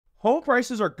Home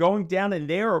prices are going down and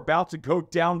they are about to go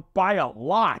down by a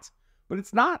lot, but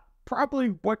it's not probably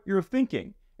what you're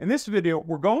thinking. In this video,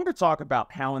 we're going to talk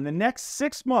about how in the next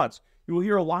 6 months, you will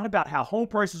hear a lot about how home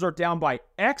prices are down by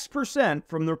X%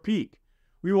 from their peak.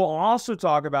 We will also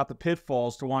talk about the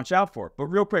pitfalls to watch out for. But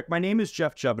real quick, my name is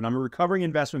Jeff Chubb, and I'm a recovering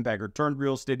investment banker turned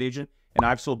real estate agent, and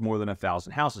I've sold more than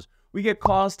 1,000 houses. We get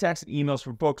calls, texts, and emails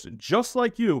from folks just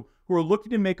like you who are looking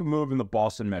to make a move in the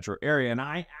Boston metro area, and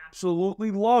I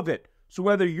absolutely love it. So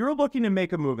whether you're looking to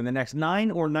make a move in the next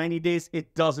 9 or 90 days,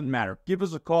 it doesn't matter. Give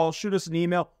us a call, shoot us an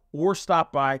email, or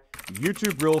stop by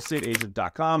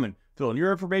YouTubeRealEstateAgent.com and fill in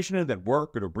your information, and then we're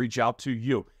going to reach out to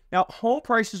you. Now, home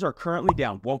prices are currently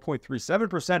down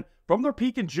 1.37% from their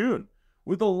peak in June,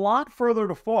 with a lot further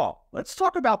to fall. Let's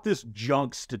talk about this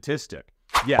junk statistic.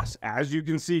 Yes, as you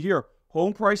can see here,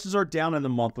 home prices are down in the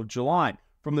month of July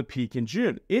from the peak in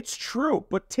June. It's true,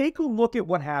 but take a look at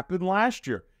what happened last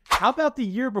year. How about the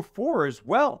year before as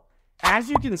well? As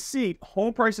you can see,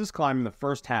 home prices climb in the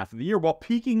first half of the year while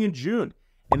peaking in June,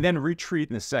 and then retreat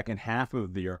in the second half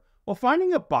of the year, while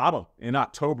finding a bottom in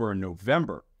October and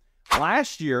November.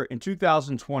 Last year, in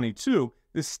 2022,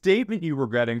 the statement you were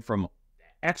getting from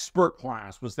expert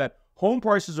class was that home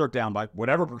prices are down by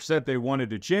whatever percent they wanted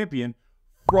to champion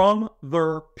from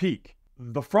their peak.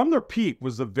 The from their peak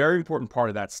was a very important part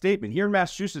of that statement. Here in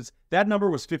Massachusetts, that number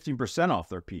was 15% off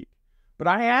their peak. But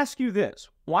I ask you this,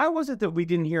 why was it that we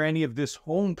didn't hear any of this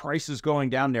home prices going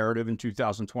down narrative in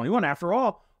 2021? After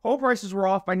all, home prices were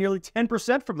off by nearly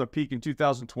 10% from their peak in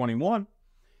 2021.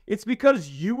 It's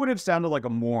because you would have sounded like a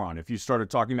moron if you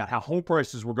started talking about how home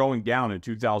prices were going down in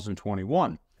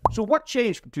 2021. So what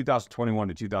changed from 2021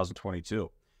 to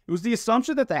 2022? It was the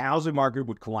assumption that the housing market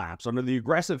would collapse under the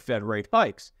aggressive Fed rate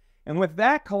hikes. And with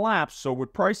that collapse, so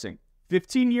would pricing.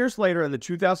 15 years later, and the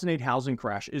 2008 housing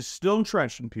crash is still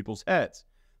entrenched in people's heads.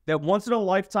 That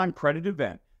once-in-a-lifetime credit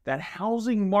event, that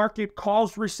housing market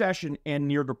caused recession and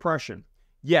near depression.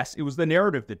 Yes, it was the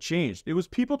narrative that changed. It was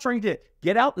people trying to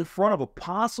get out in front of a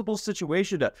possible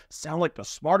situation to sound like the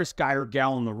smartest guy or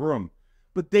gal in the room.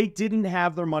 But they didn't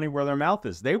have their money where their mouth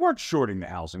is. They weren't shorting the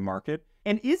housing market.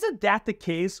 And isn't that the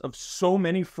case of so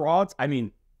many frauds? I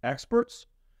mean, experts?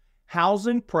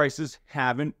 Housing prices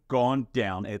haven't gone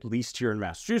down, at least here in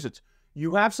Massachusetts.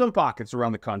 You have some pockets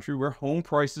around the country where home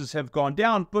prices have gone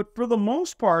down, but for the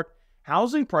most part,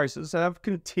 housing prices have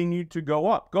continued to go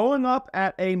up, going up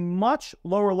at a much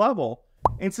lower level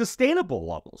and sustainable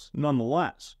levels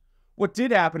nonetheless. What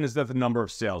did happen is that the number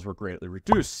of sales were greatly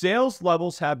reduced. Sales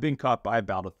levels have been cut by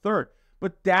about a third,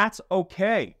 but that's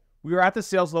okay. We are at the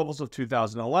sales levels of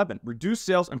 2011. Reduced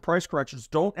sales and price corrections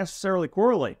don't necessarily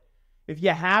correlate. If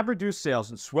you have reduced sales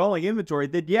and swelling inventory,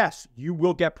 then yes, you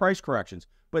will get price corrections.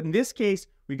 But in this case,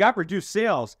 we got reduced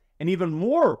sales and even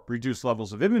more reduced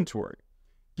levels of inventory.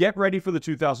 Get ready for the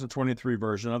 2023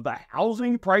 version of the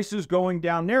housing prices going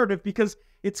down narrative because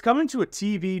it's coming to a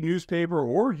TV, newspaper,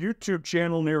 or YouTube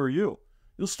channel near you.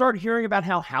 You'll start hearing about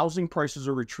how housing prices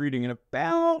are retreating in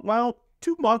about, well,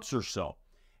 2 months or so.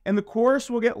 And the chorus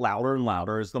will get louder and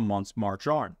louder as the months march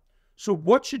on. So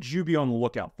what should you be on the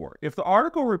lookout for? If the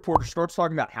article reporter starts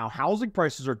talking about how housing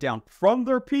prices are down from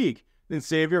their peak, then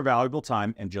save your valuable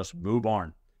time and just move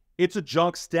on. It's a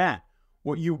junk stat.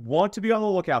 What you want to be on the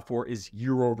lookout for is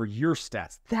year-over-year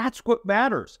stats. That's what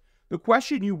matters. The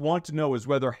question you want to know is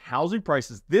whether housing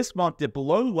prices this month dipped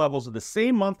below the levels of the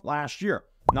same month last year,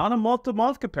 not a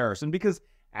month-to-month comparison, because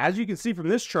as you can see from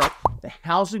this chart, the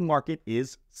housing market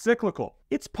is cyclical.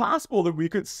 It's possible that we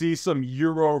could see some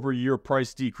year-over-year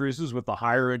price decreases with the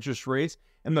higher interest rates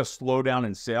and the slowdown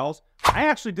in sales. I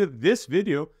actually did this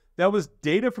video that was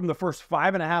data from the first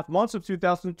 5.5 months of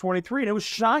 2023, and it was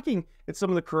shocking at some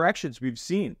of the corrections we've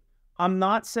seen. I'm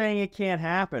not saying it can't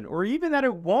happen, or even that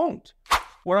it won't.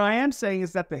 What I am saying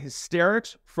is that the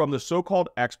hysterics from the so-called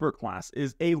expert class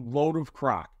is a load of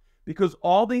crock, because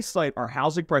all they cite are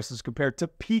housing prices compared to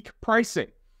peak pricing.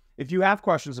 If you have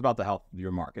questions about the health of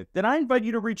your market, then I invite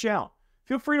you to reach out.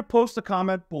 Feel free to post a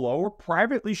comment below or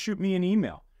privately shoot me an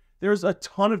email. There's a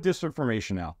ton of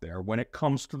disinformation out there when it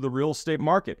comes to the real estate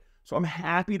market, so I'm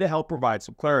happy to help provide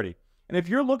some clarity. And if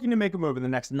you're looking to make a move in the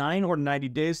next 9 or 90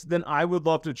 days, then I would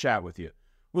love to chat with you.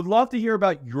 Would love to hear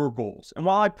about your goals. And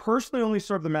while I personally only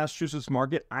serve the Massachusetts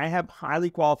market, I have highly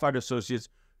qualified associates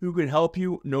who can help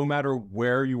you no matter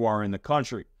where you are in the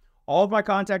country. All of my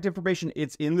contact information,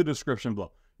 it's in the description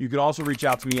below. You can also reach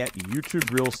out to me at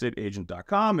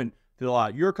YouTubeRealEstateAgent.com and fill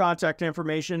out your contact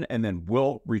information, and then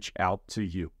we'll reach out to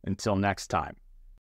you. Until next time.